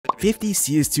50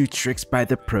 CS2 tricks by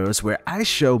the pros where I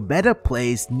show meta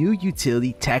plays, new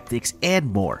utility tactics,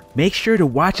 and more. Make sure to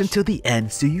watch until the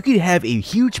end so you can have a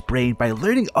huge brain by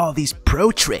learning all these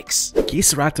pro tricks.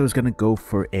 CS2 is going to go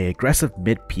for an aggressive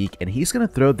mid peek, and he's going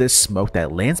to throw this smoke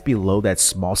that lands below that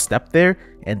small step there,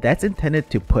 and that's intended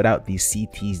to put out the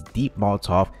CT's deep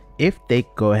Molotov if they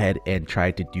go ahead and try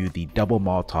to do the double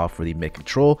Molotov for the mid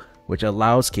control, which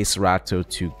allows CS2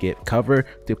 to get cover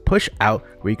to push out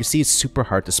where you can see it's super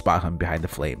hard to spot him behind the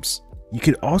flames. You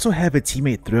could also have a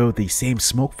teammate throw the same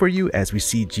smoke for you as we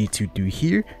see G2 do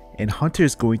here, and Hunter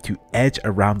is going to edge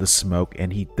around the smoke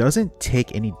and he doesn't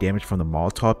take any damage from the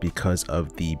Molotov because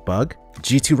of the bug.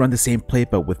 G2 run the same play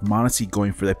but with Monacy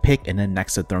going for the pick and then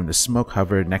Nexa throwing the smoke.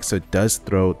 However, Nexa does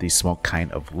throw the smoke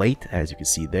kind of late as you can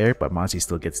see there, but Monacy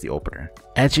still gets the opener.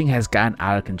 Edging has gotten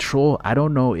out of control. I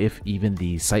don't know if even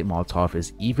the site Molotov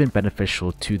is even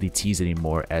beneficial to the T's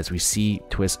anymore as we see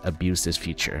Twist abuse this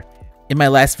feature. In my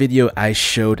last video, I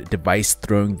showed Device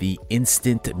throwing the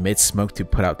instant mid smoke to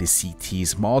put out the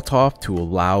CT's Molotov to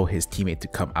allow his teammate to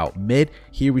come out mid.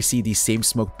 Here we see the same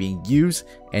smoke being used,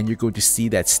 and you're going to see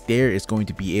that Stare is going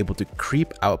to be able to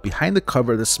creep out behind the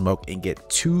cover of the smoke and get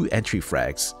 2 entry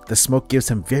frags. The smoke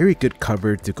gives him very good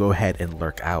cover to go ahead and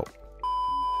lurk out.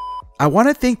 I want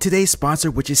to thank today's sponsor,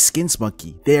 which is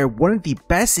SkinsMonkey. They are one of the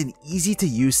best and easy to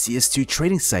use CS2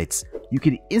 trading sites. You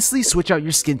can instantly switch out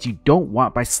your skins you don't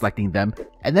want by selecting them,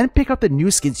 and then pick up the new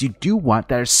skins you do want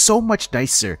that are so much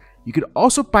nicer. You can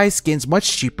also buy skins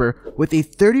much cheaper with a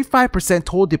 35%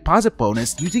 total deposit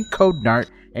bonus using code NART,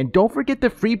 and don't forget the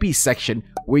freebies section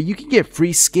where you can get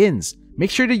free skins. Make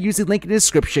sure to use the link in the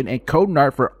description and code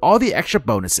NART for all the extra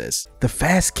bonuses. The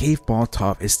fast cave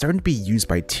Molotov is starting to be used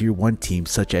by tier 1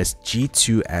 teams such as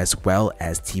G2 as well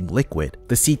as Team Liquid.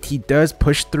 The CT does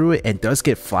push through it and does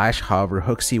get flash, however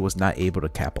hooxi was not able to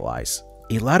capitalize.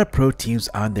 A lot of pro teams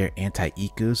on their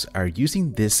anti-ecos are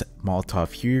using this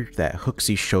Molotov here that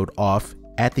hooxi showed off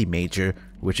at the major,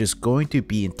 which is going to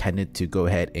be intended to go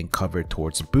ahead and cover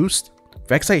towards boost.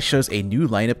 Vexite shows a new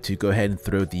lineup to go ahead and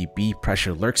throw the B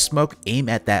pressure lurk smoke, aim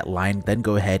at that line, then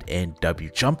go ahead and W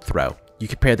jump throw. You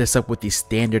can pair this up with the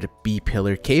standard B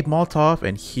pillar cave Molotov,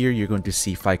 and here you're going to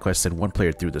see FlyQuest send 1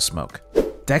 player through the smoke.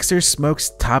 Dexter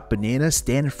smokes top banana,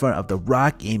 stand in front of the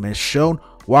rock, aim as shown,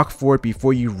 walk forward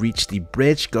before you reach the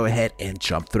bridge, go ahead and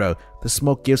jump throw. The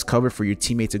smoke gives cover for your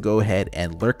teammate to go ahead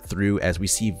and lurk through as we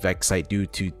see Vexite do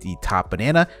to the top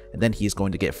banana, and then he's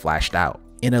going to get flashed out.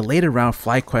 In a later round,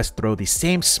 FlyQuest throw the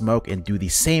same smoke and do the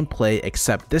same play,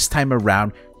 except this time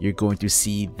around, you're going to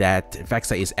see that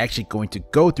Vexite is actually going to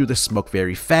go through the smoke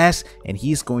very fast, and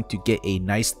he's going to get a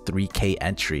nice 3k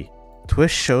entry.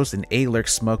 Twist shows an A lurk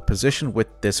smoke position with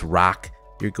this rock.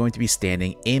 You're going to be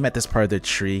standing, aim at this part of the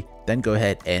tree, then go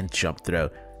ahead and jump throw.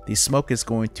 The smoke is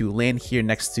going to land here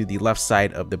next to the left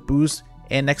side of the boost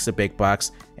and next to big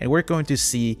box, and we're going to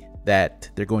see that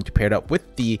they're going to pair it up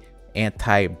with the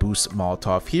anti-boost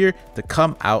Molotov here to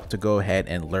come out to go ahead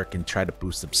and lurk and try to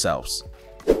boost themselves.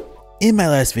 In my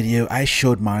last video, I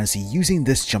showed Monacy using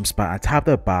this jump spot on top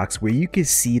of the box where you can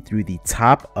see through the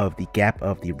top of the gap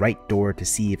of the right door to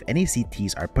see if any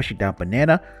CTs are pushing down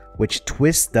banana, which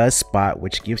Twist does spot,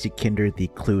 which gives you Kinder the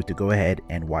clue to go ahead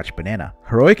and watch banana.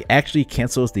 Heroic actually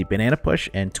cancels the banana push,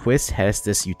 and Twist has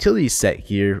this utility set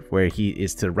here where he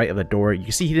is to the right of the door. You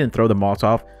can see he didn't throw the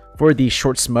Molotov. For the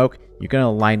short smoke, you're going to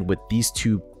align with these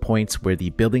 2 points where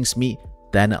the buildings meet,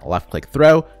 then left click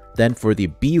throw. Then for the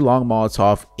B long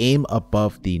Molotov, aim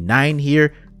above the 9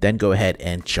 here, then go ahead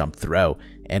and jump throw.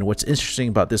 And what's interesting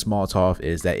about this Molotov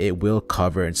is that it will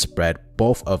cover and spread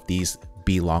both of these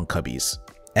B long cubbies.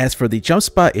 As for the jump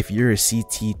spot, if you're a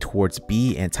CT towards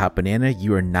B and top banana,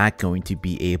 you are not going to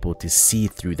be able to see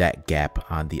through that gap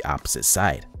on the opposite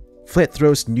side. Flit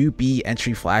throws new B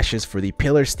entry flashes for the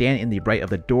pillar, stand in the right of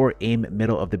the door, aim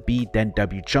middle of the B, then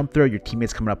W jump throw. Your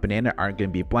teammates coming up banana aren't going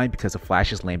to be blind because the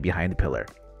flashes land behind the pillar.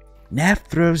 Naf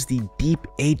throws the deep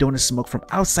A donut smoke from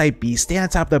outside B, stand on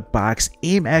top of the box,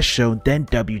 aim as shown, then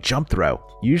W jump throw.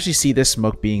 You usually see this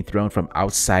smoke being thrown from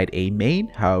outside A main,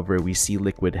 however we see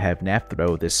Liquid have Naf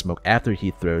throw this smoke after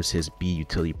he throws his B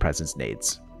utility presence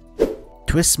nades.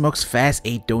 Twist smokes fast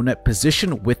A donut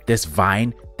position with this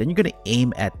vine, then you're going to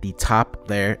aim at the top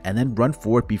there and then run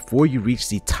forward before you reach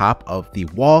the top of the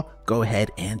wall, go ahead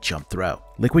and jump throw.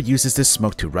 Liquid uses this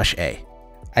smoke to rush A.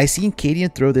 I seen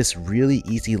Cadian throw this really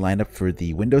easy lineup for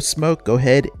the window smoke. Go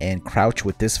ahead and crouch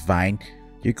with this vine.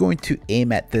 You're going to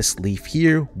aim at this leaf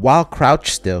here while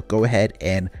crouched still. Go ahead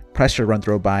and pressure run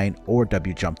throw bind or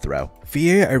W jump throw.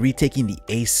 Fear are retaking the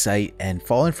A site and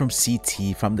falling from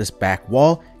CT from this back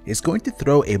wall is going to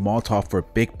throw a Molotov for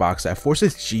big box that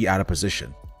forces G out of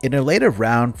position. In a later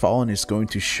round, Fallen is going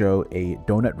to show a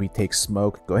donut retake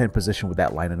smoke. Go ahead and position with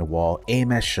that line on the wall,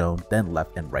 aim as shown, then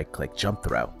left and right click jump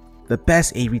throw. The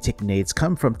best A retake nades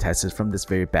come from Teslas from this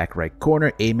very back right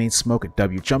corner. A main smoke, a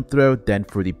W jump throw, then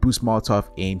for the boost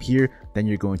Molotov, aim here, then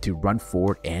you're going to run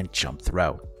forward and jump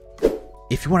throw.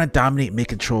 If you want to dominate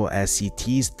mid-control as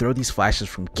CTs, throw these flashes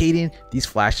from Kaden. These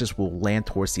flashes will land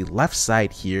towards the left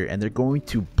side here, and they're going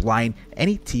to blind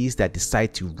any Ts that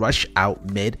decide to rush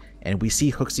out mid, and we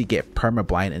see Hooksy get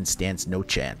perma-blind and stands no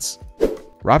chance.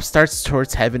 Rob starts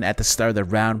towards heaven at the start of the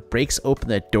round, breaks open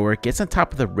the door, gets on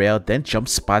top of the rail, then jump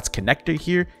spots connector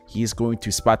here. He is going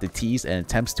to spot the Ts and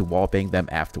attempts to wallbang them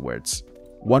afterwards.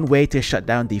 One way to shut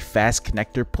down the fast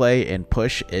connector play and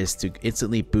push is to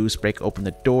instantly boost, break open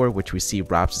the door, which we see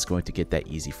Robs is going to get that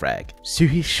easy frag. So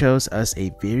he shows us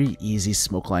a very easy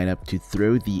smoke lineup to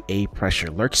throw the A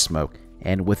pressure lurk smoke.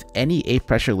 And with any A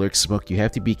pressure lurk smoke, you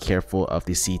have to be careful of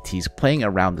the CTs playing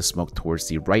around the smoke towards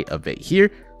the right of it here.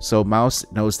 So Mouse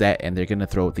knows that, and they're going to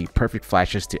throw the perfect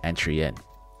flashes to entry in.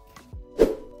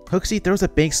 Hooksy throws a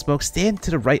bank smoke, stand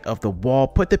to the right of the wall,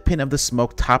 put the pin of the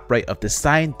smoke top right of the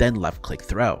sign, then left click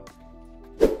throw.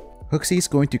 Hooksy is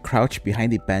going to crouch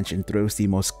behind the bench and throws the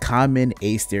most common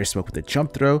A stair smoke with a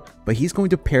jump throw, but he's going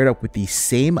to pair it up with the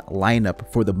same lineup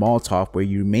for the Molotov where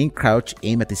you remain crouch,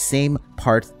 aim at the same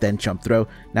part, then jump throw.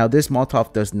 Now this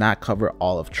Molotov does not cover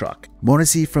all of truck.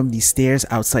 Monacy from the stairs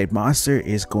outside Monster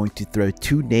is going to throw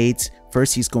 2 nades.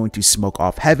 First he's going to smoke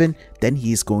off heaven, then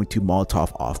he's going to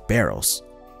Molotov off barrels.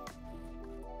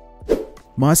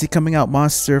 Mozzie coming out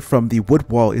Monster from the wood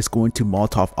wall is going to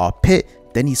Molotov off pit,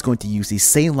 then he's going to use the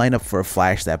same lineup for a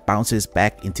flash that bounces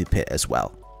back into pit as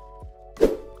well.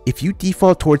 If you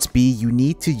default towards B, you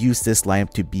need to use this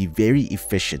lineup to be very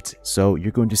efficient. So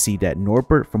you're going to see that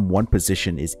Norbert from one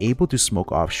position is able to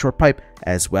smoke off short pipe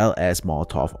as well as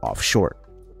Molotov off short.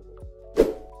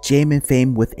 Jame and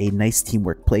Fame with a nice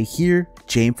teamwork play here.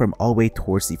 Jame from all the way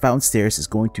towards the fountain stairs is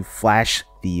going to flash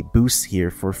the boost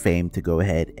here for Fame to go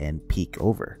ahead and peek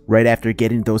over. Right after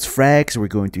getting those frags, we're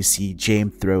going to see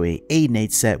Jame throw a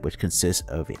nade set, which consists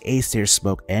of an A stair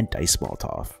smoke and dice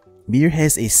Molotov. Mir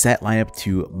has a set lineup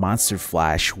to Monster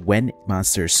flash when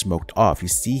Monster is smoked off. You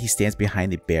see he stands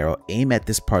behind the barrel, aim at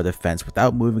this part of the fence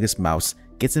without moving his mouse,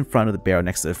 gets in front of the barrel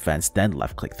next to the fence, then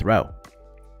left click throw.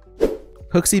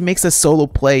 Hooksy makes a solo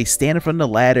play, stand in front of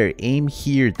the ladder, aim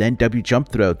here, then W jump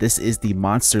throw. This is the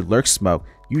Monster lurk smoke.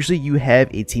 Usually you have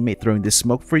a teammate throwing this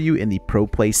smoke for you in the pro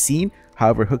play scene.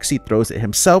 However, Hooksy throws it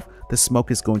himself. The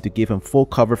smoke is going to give him full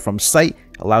cover from sight,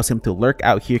 allows him to lurk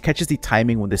out here, catches the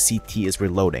timing when the CT is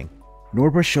reloading.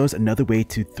 Norbert shows another way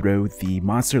to throw the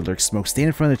Monster lurk smoke, stand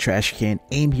in front of the trash can,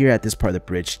 aim here at this part of the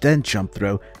bridge, then jump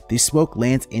throw. The smoke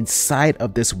lands inside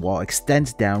of this wall,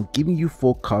 extends down, giving you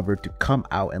full cover to come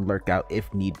out and lurk out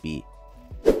if need be.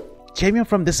 Champion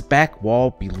from this back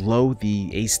wall below the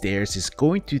A stairs is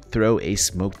going to throw a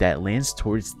smoke that lands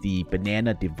towards the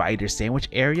banana divider sandwich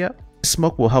area. The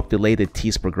smoke will help delay the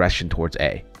T's progression towards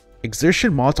A.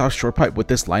 Exertion Molotov short pipe with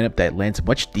this lineup that lands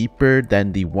much deeper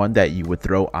than the one that you would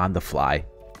throw on the fly.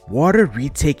 Water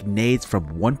retake nades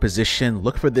from one position,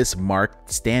 look for this mark,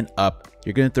 stand up.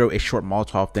 You're going to throw a short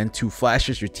Molotov, then 2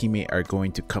 flashes. Your teammate are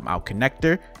going to come out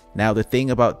connector. Now the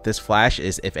thing about this flash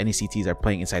is if any CTs are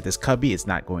playing inside this cubby, it's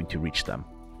not going to reach them.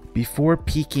 Before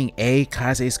peeking A,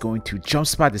 Kaze is going to jump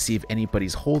spot to see if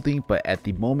anybody's holding, but at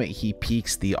the moment he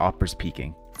peeks, the Opper's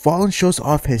peeking. Fallen shows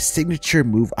off his signature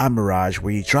move on Mirage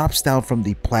where he drops down from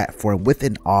the platform with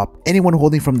an op. Anyone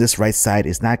holding from this right side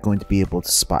is not going to be able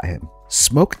to spot him.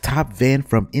 Smoke top van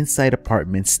from inside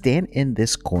apartment, stand in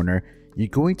this corner. You're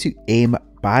going to aim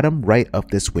bottom right of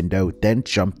this window, then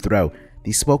jump throw.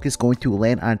 The smoke is going to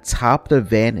land on top of the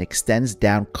van, extends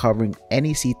down, covering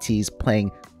any CTs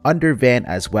playing under van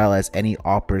as well as any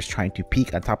oppers trying to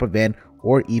peek on top of van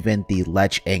or even the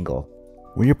ledge angle.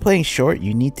 When you're playing short,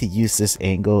 you need to use this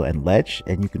angle and ledge,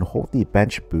 and you can hold the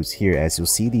bench boost here as you'll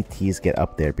see the T's get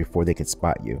up there before they can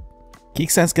spot you.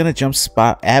 Keeksan's gonna jump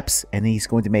spot Apps, and he's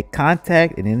going to make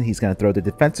contact, and then he's gonna throw the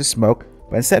defensive smoke,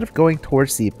 but instead of going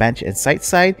towards the bench and sight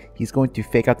side, he's going to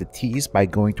fake out the T's by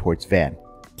going towards van.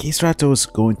 Keysrato is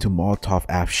going to Molotov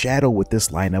App Shadow with this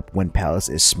lineup when Palace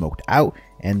is smoked out,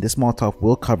 and this Molotov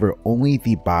will cover only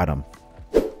the bottom.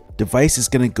 Device is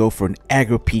going to go for an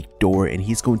aggro peek door, and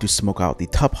he's going to smoke out the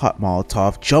top hot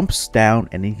Molotov, jumps down,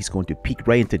 and then he's going to peek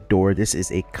right into door. This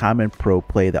is a common pro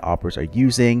play that operators are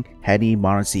using, Henny,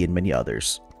 Monacy, and many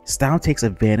others. Stown takes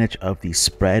advantage of the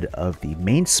spread of the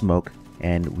main smoke,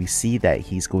 and we see that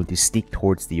he's going to sneak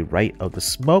towards the right of the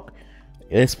smoke.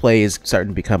 This play is starting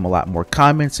to become a lot more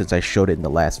common since I showed it in the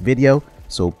last video,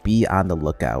 so be on the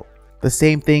lookout. The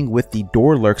same thing with the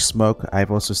door lurk smoke.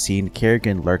 I've also seen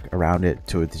Kerrigan lurk around it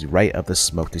to the right of the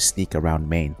smoke to sneak around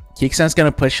main. Hexen's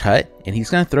gonna push hut, and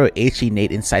he's gonna throw an HE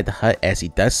nade inside the hut as he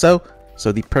does so.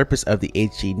 So the purpose of the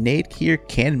HE nade here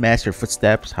can mask your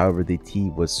footsteps, however the T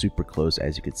was super close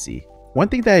as you can see. One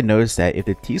thing that I noticed that if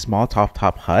the T's Molotov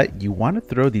top hut, you want to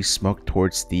throw the smoke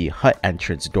towards the hut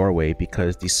entrance doorway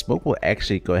because the smoke will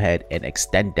actually go ahead and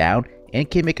extend down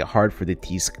and can make it hard for the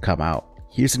T's to come out.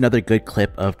 Here's another good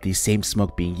clip of the same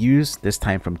smoke being used, this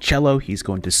time from Cello. He's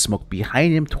going to smoke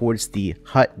behind him towards the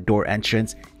hut door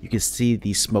entrance. You can see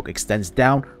the smoke extends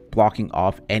down, blocking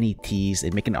off any T's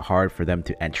and making it hard for them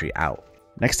to entry out.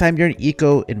 Next time you're in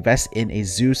eco, invest in a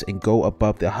Zeus and go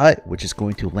above the hut, which is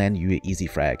going to land you an easy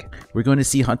frag. We're going to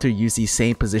see Hunter use the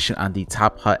same position on the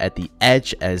top hut at the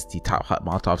edge, as the top hut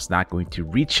Molotov's not going to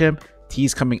reach him.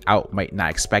 T's coming out might not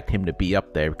expect him to be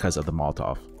up there because of the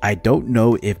Molotov. I don't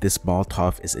know if this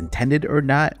Molotov is intended or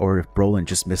not, or if Brolin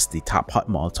just missed the top hut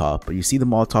Molotov, but you see the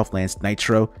Molotov lands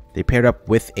Nitro. They paired up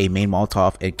with a main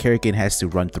Molotov and Kerrigan has to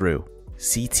run through.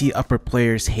 CT upper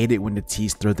players hate it when the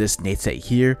T's throw this nade set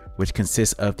here, which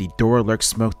consists of the door lurk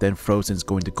smoke, then Frozen's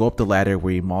going to go up the ladder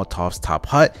where he Molotov's top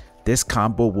hut. This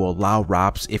combo will allow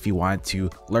Robs if he wanted to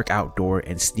lurk outdoor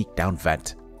and sneak down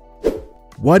vent.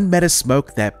 One meta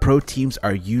smoke that pro teams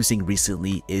are using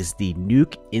recently is the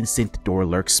Nuke instant door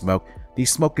lurk smoke. The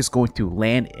smoke is going to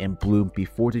land and bloom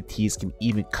before the T's can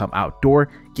even come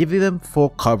outdoor, giving them full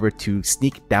cover to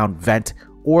sneak down vent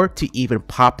or to even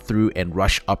pop through and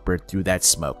rush upward through that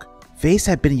smoke. FaZe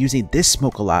have been using this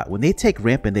smoke a lot. When they take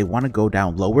ramp and they want to go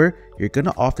down lower, you're going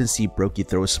to often see Brokey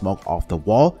throw smoke off the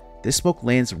wall. This smoke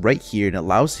lands right here and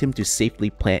allows him to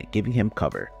safely plant, giving him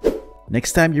cover.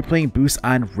 Next time you're playing boost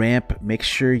on ramp, make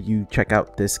sure you check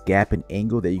out this gap and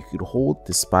angle that you could hold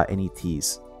to spot any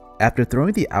T's. After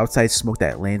throwing the outside smoke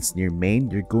that lands near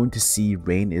main, you're going to see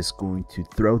Rain is going to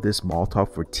throw this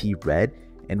Molotov for T red.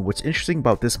 And what's interesting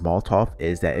about this Molotov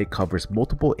is that it covers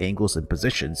multiple angles and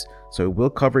positions, so it will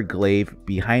cover glaive,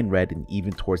 behind red, and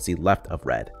even towards the left of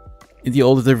red. In the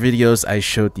older videos, I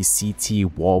showed the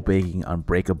CT wallbanging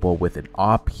unbreakable with an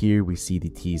AWP. Here we see the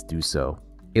T's do so.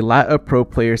 A lot of pro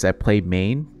players that play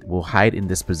main will hide in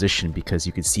this position because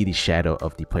you can see the shadow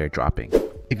of the player dropping.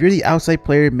 If you're the outside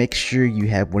player, make sure you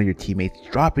have one of your teammates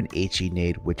drop an HE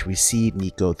nade, which we see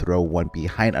Nico throw one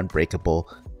behind unbreakable.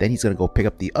 Then he's going to go pick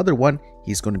up the other one.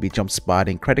 He's going to be jump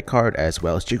spotting credit card as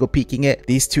well as jiggle peeking it.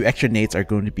 These two extra nades are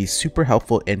going to be super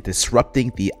helpful in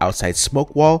disrupting the outside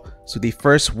smoke wall. So the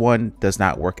first one does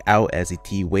not work out as the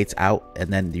T waits out,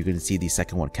 and then you're going to see the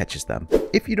second one catches them.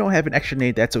 If you don't have an extra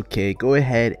nade, that's okay. Go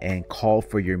ahead and call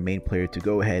for your main player to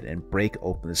go ahead and break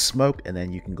open the smoke, and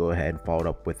then you can go ahead and follow it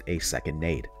up with a second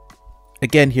nade.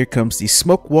 Again, here comes the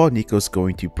smoke wall. Nico's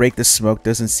going to break the smoke,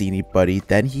 doesn't see anybody.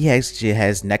 Then he has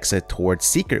Nexa towards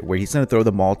Secret, where he's going to throw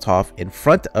the Molotov in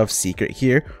front of Secret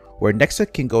here, where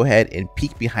Nexa can go ahead and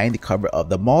peek behind the cover of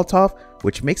the Molotov,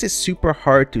 which makes it super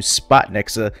hard to spot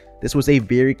Nexa. This was a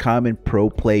very common pro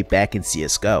play back in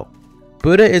CSGO.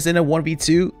 Buddha is in a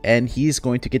 1v2 and he's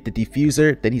going to get the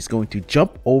diffuser. Then he's going to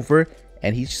jump over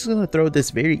and he's just going to throw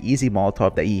this very easy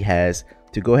Molotov that he has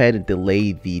to go ahead and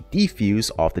delay the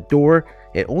defuse off the door.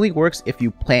 It only works if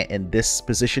you plant in this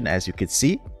position, as you can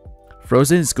see.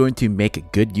 Frozen is going to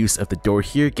make good use of the door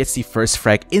here, gets the first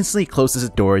frag, instantly closes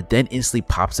the door, then instantly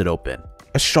pops it open.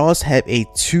 Ashaw's have a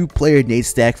 2-player nade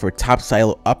stack for top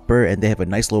silo upper, and they have a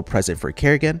nice little present for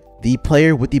Kerrigan. The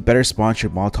player with the better spawn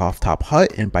should Molotov top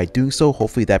hut, and by doing so,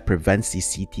 hopefully that prevents the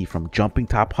CT from jumping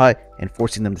top hut and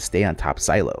forcing them to stay on top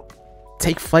silo.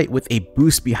 Take flight with a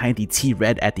boost behind the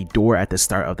T-red at the door at the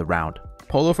start of the round.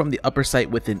 Polo from the upper site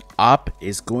with an AWP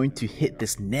is going to hit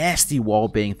this nasty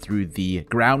wallbang through the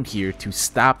ground here to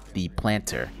stop the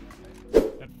planter.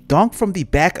 Donk from the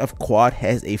back of quad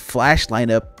has a flash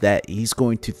lineup that he's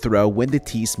going to throw when the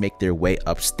T's make their way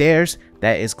upstairs.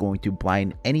 That is going to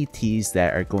blind any T's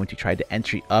that are going to try to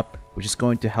entry up, which is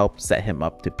going to help set him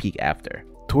up to peek after.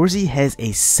 Torzy has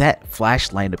a set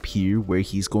flash lineup here where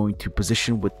he's going to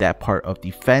position with that part of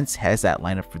the fence, has that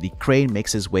lineup for the crane,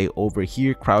 makes his way over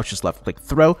here, crouches, left click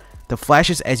throw. The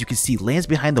flashes, as you can see, lands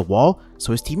behind the wall,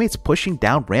 so his teammates pushing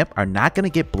down ramp are not going to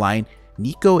get blind.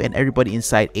 Nico and everybody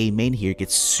inside A main here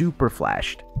gets super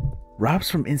flashed.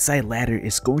 Robs from inside ladder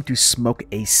is going to smoke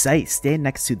a site, stand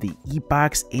next to the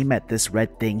E-box, aim at this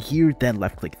red thing here, then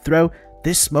left click throw.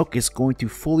 This smoke is going to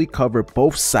fully cover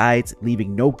both sides,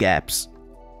 leaving no gaps.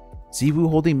 Zivu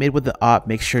holding mid with the AWP,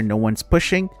 make sure no one's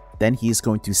pushing. Then he's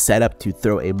going to set up to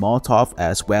throw a Molotov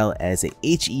as well as a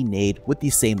HE nade with the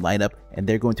same lineup, and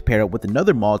they're going to pair up with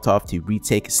another Molotov to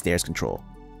retake stairs control.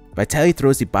 Vitality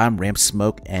throws the bottom ramp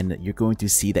smoke, and you're going to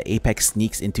see that Apex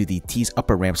sneaks into the T's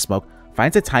upper ramp smoke,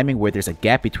 finds a timing where there's a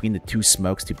gap between the two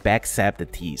smokes to backstab the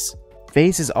T's.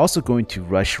 FaZe is also going to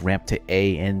rush ramp to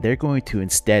A, and they're going to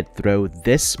instead throw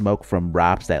this smoke from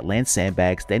Robs that lands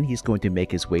sandbags. Then he's going to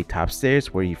make his way top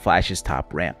stairs where he flashes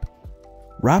top ramp.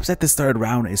 Robs at the start of the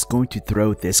round is going to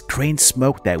throw this crane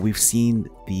smoke that we've seen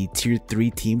the tier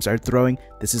 3 teams are throwing.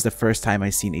 This is the first time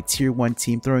I've seen a tier 1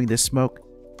 team throwing this smoke.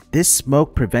 This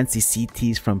smoke prevents the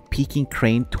CTs from peeking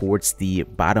crane towards the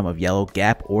bottom of yellow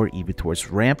gap or even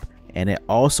towards ramp, and it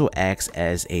also acts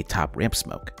as a top ramp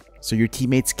smoke. So your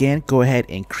teammates can go ahead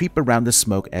and creep around the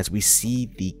smoke as we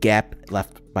see the gap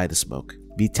left by the smoke.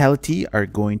 Vitality are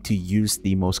going to use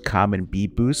the most common B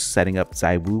boost, setting up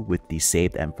Zywoo with the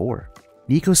saved M4.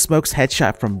 Nico smokes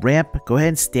headshot from ramp. Go ahead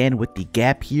and stand with the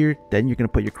gap here. Then you're going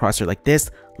to put your crosshair like this,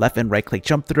 left and right click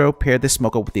jump throw, pair the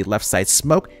smoke up with the left side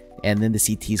smoke, and then the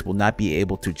CTs will not be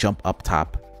able to jump up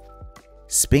top.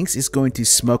 Spinks is going to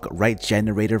smoke right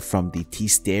generator from the T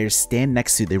stairs, stand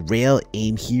next to the rail,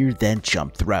 aim here, then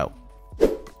jump throw.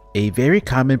 A very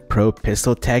common pro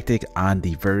pistol tactic on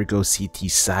the Vertigo CT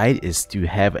side is to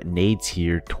have nades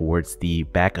here towards the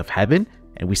back of heaven,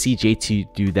 and we see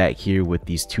J2 do that here with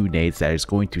these 2 nades that is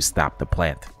going to stop the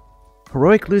plant.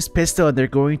 Heroic loose pistol, and they're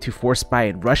going to force buy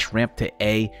and rush ramp to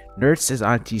A. Nerds is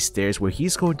on T stairs where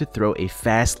he's going to throw a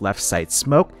fast left side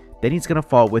smoke. Then he's going to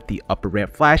fall with the upper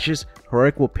ramp flashes.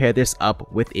 Heroic will pair this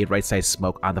up with a right side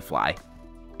smoke on the fly.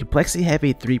 Complexity have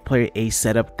a 3-player A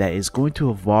setup that is going to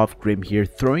evolve Grim here,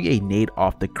 throwing a nade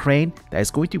off the crane that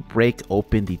is going to break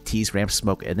open the T's ramp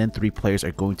smoke, and then 3 players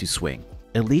are going to swing.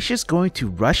 Alicia is going to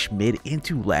rush mid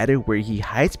into ladder where he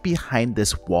hides behind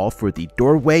this wall for the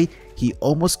doorway. He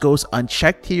almost goes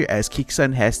unchecked here as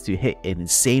Kiksun has to hit an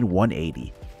insane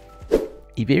 180.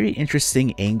 A very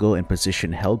interesting angle and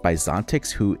position held by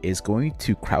Zontix, who is going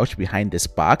to crouch behind this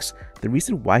box. The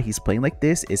reason why he's playing like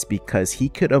this is because he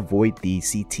could avoid the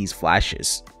CT's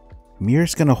flashes. Mirage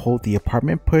is going to hold the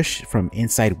apartment push from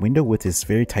inside window with his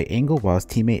very tight angle while his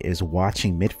teammate is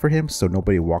watching mid for him so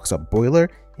nobody walks up boiler,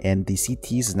 and the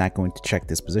CTs is not going to check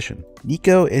this position.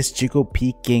 Nico is jiggle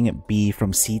peeking B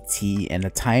from CT, and the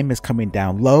time is coming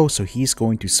down low, so he's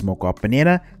going to smoke off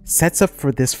banana, sets up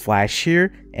for this flash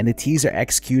here, and the T's are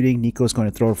executing. Nico is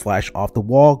going to throw a flash off the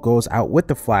wall, goes out with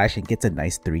the flash, and gets a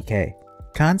nice 3K.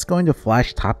 Khan's going to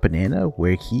flash top banana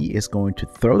where he is going to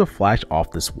throw the flash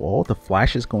off this wall. The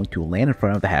flash is going to land in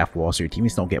front of the half wall so your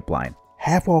teammates don't get blind.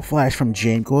 Half wall flash from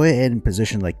Jane. Go ahead and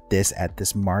position like this at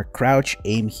this mark. Crouch,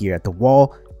 aim here at the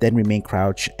wall, then remain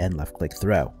crouch and left click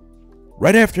throw.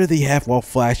 Right after the half wall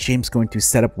flash, James going to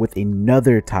set up with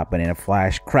another top banana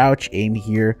flash. Crouch, aim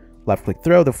here, left click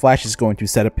throw. The flash is going to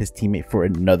set up his teammate for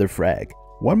another frag.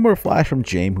 One more flash from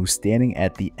James, who's standing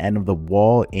at the end of the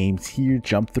wall, aims here,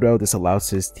 jump throw. This allows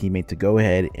his teammate to go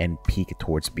ahead and peek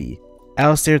towards B.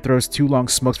 Alistair throws 2 long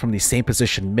smokes from the same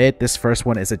position mid. This first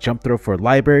one is a jump throw for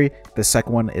library. The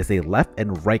second one is a left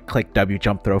and right click W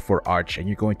jump throw for arch, and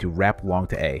you're going to wrap long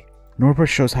to A. Norbert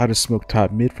shows how to smoke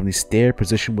top mid from the stair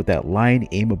position with that line,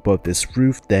 aim above this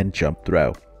roof, then jump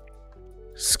throw.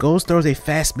 Skulls throws a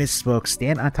fast mid smoke,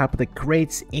 stand on top of the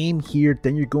crates, aim here,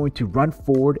 then you're going to run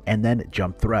forward and then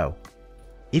jump throw.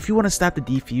 If you want to stop the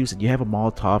defuse and you have a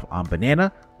Molotov on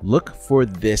banana, look for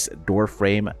this door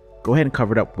frame. Go ahead and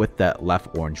cover it up with that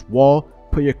left orange wall,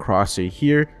 put your crosshair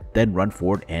here, then run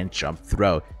forward and jump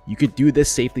throw. You could do this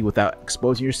safely without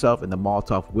exposing yourself, and the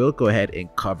Molotov will go ahead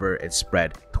and cover and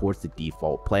spread towards the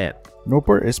default plan.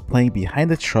 Norbert is playing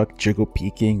behind the truck, jiggle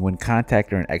peeking. When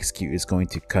contactor and execute is going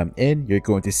to come in, you're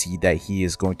going to see that he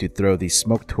is going to throw the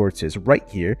smoke towards his right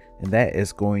here, and that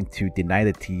is going to deny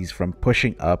the T's from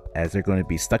pushing up as they're going to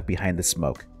be stuck behind the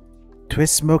smoke.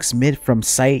 Twist smokes mid from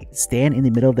sight, stand in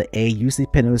the middle of the A, use the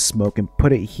pin of the smoke and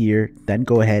put it here, then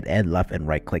go ahead and left and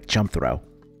right click jump throw.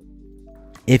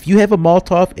 If you have a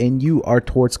Molotov and you are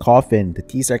towards coffin, the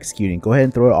T's are executing, go ahead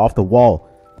and throw it off the wall.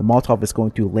 The Molotov is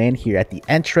going to land here at the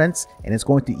entrance, and it's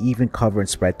going to even cover and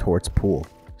spread towards pool.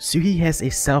 Suhi has a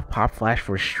self pop flash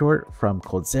for short from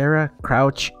Coldzera.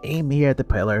 Crouch, aim here at the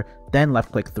pillar, then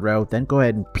left click throw, then go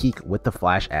ahead and peek with the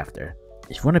flash after.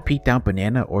 If you want to peek down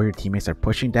banana or your teammates are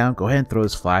pushing down, go ahead and throw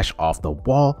this flash off the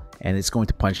wall, and it's going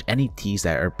to punch any T's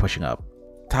that are pushing up.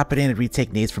 Top banana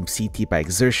retake nades from CT by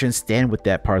exertion, stand with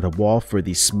that part of the wall for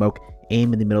the smoke,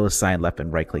 aim in the middle of the sign, left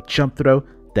and right click jump throw.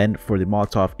 Then for the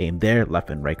Molotov, aim there, left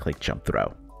and right click jump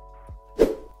throw.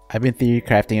 I've been theory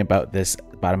crafting about this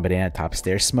bottom banana top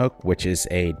stairs smoke, which is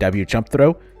a W jump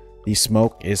throw. The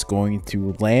smoke is going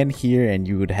to land here, and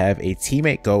you would have a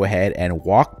teammate go ahead and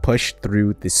walk push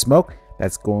through the smoke.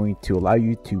 That's going to allow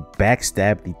you to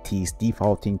backstab the T's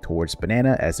defaulting towards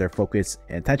banana, as their focus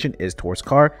and attention is towards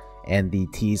car, and the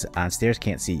T's on stairs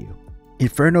can't see you.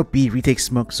 Inferno B retakes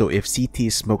smoke, so if CT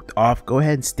is smoked off, go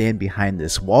ahead and stand behind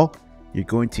this wall. You're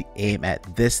going to aim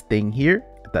at this thing here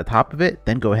at the top of it,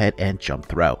 then go ahead and jump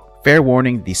throw. Fair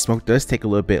warning, the smoke does take a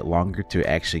little bit longer to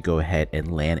actually go ahead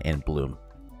and land and bloom.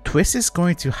 Twist is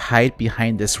going to hide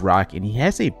behind this rock, and he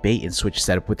has a bait and switch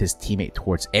setup with his teammate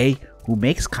towards A, who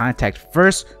makes contact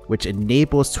first, which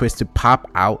enables Twist to pop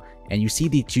out. And you see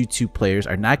the G2 players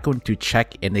are not going to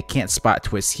check, and they can't spot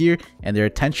Twist here, and their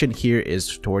attention here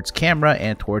is towards camera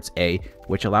and towards A,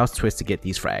 which allows Twist to get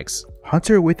these frags.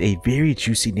 Hunter with a very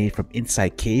juicy nade from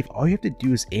inside cave. All you have to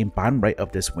do is aim bottom right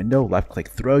of this window, left click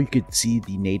throw. You can see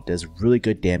the nade does really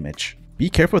good damage. Be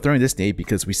careful throwing this nade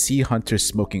because we see Hunter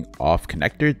smoking off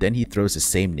connector, then he throws the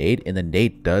same nade, and the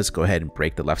nade does go ahead and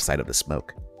break the left side of the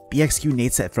smoke. BXQ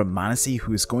nade set from Monasi,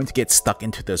 who is going to get stuck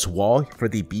into this wall. For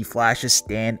the B flashes,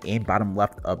 stand, aim bottom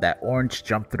left of that orange,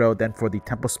 jump throw. Then for the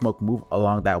temple smoke, move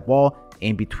along that wall,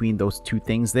 aim between those two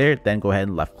things there, then go ahead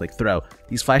and left click throw.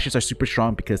 These flashes are super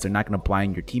strong because they're not going to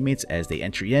blind your teammates as they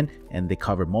entry in, and they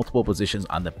cover multiple positions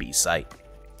on the B site.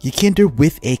 Ykinder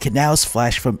with a canals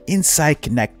flash from inside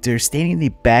connector, standing in the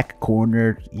back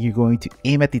corner. You're going to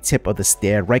aim at the tip of the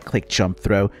stair, right click jump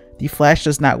throw. The flash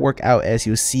does not work out, as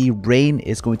you'll see. Rain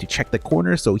is going to check the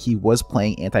corner, so he was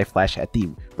playing anti-flash at the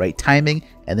right timing,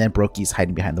 and then Brokey's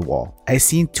hiding behind the wall. I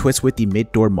seen Twist with the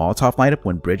mid door Molotov lineup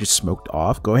when Bridge is smoked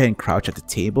off. Go ahead and crouch at the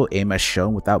table, aim as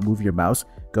shown without moving your mouse.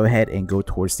 Go ahead and go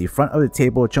towards the front of the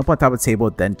table, jump on top of the table,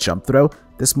 then jump throw.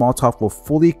 This Molotov will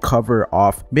fully cover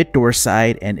off mid door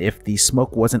side, and if the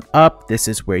smoke wasn't up, this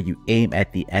is where you aim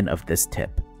at the end of this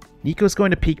tip. Nico's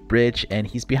going to peek bridge, and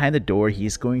he's behind the door.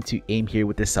 He's going to aim here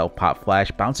with the self pop flash,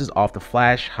 bounces off the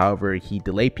flash. However, he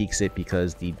delay peeks it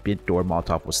because the mid door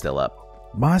Molotov was still up.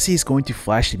 Mossy is going to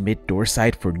flash the mid door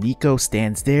side for Nico,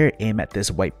 stands there, aim at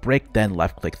this white brick, then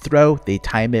left click throw. They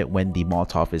time it when the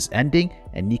Molotov is ending,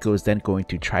 and Nico is then going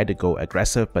to try to go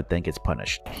aggressive, but then gets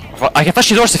punished. I can flash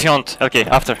the doors if you want. Okay,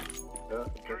 after.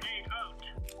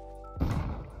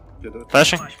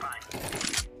 Flashing.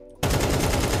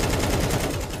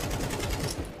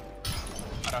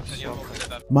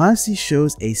 Mossy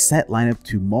shows a set lineup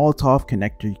to Molotov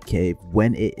connector cave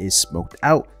when it is smoked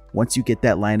out. Once you get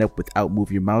that lineup without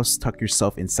moving your mouse, tuck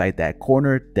yourself inside that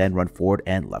corner, then run forward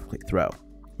and left click throw.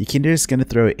 Ykinder is going to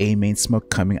throw a main smoke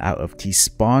coming out of T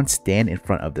spawn, stand in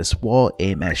front of this wall,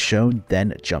 aim as shown,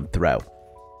 then jump throw.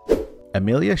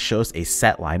 Amelia shows a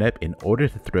set lineup in order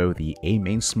to throw the A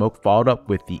main smoke, followed up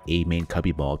with the A main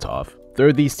cubby Molotov.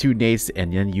 Throw these two nades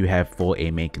and then you have full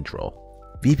A main control.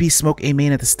 VP smoke A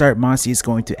main at the start. Monsi is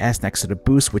going to ask next to the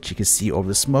boost, which you can see over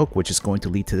the smoke, which is going to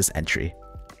lead to this entry.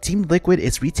 Team Liquid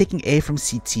is retaking A from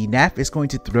CT. Naf is going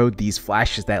to throw these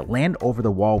flashes that land over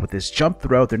the wall with this jump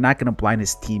throw. They're not going to blind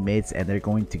his teammates, and they're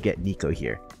going to get Nico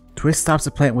here. Twist stops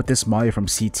the plant with this molly from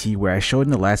CT, where I showed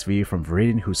in the last video from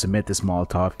Vertigo who submit this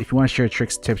Molotov. If you want to share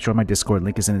tricks, tips, join my Discord,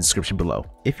 link is in the description below.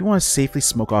 If you want to safely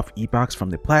smoke off E-Box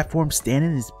from the platform, stand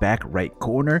in his back right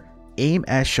corner, aim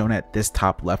as shown at this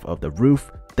top left of the roof,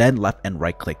 then left and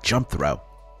right click jump throw.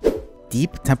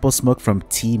 Deep temple smoke from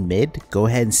T mid, go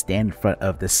ahead and stand in front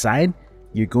of the sign.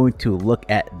 You're going to look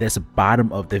at this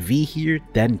bottom of the V here,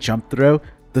 then jump throw.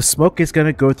 The smoke is going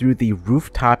to go through the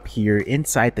rooftop here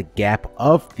inside the gap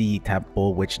of the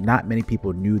temple, which not many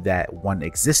people knew that one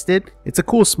existed. It's a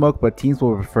cool smoke, but teams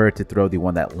will prefer to throw the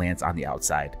one that lands on the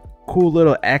outside. Cool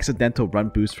little accidental run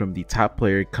boost from the top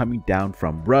player coming down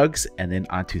from Rugs and then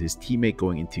onto his teammate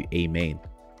going into A main.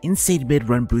 Insane mid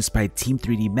run boost by Team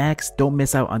 3D Max. Don't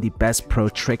miss out on the best pro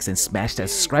tricks and smash that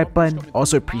subscribe button.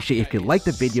 Also appreciate if you like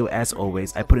the video. As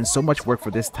always, I put in so much work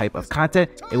for this type of content.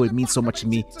 It would mean so much to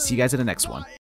me. See you guys in the next one.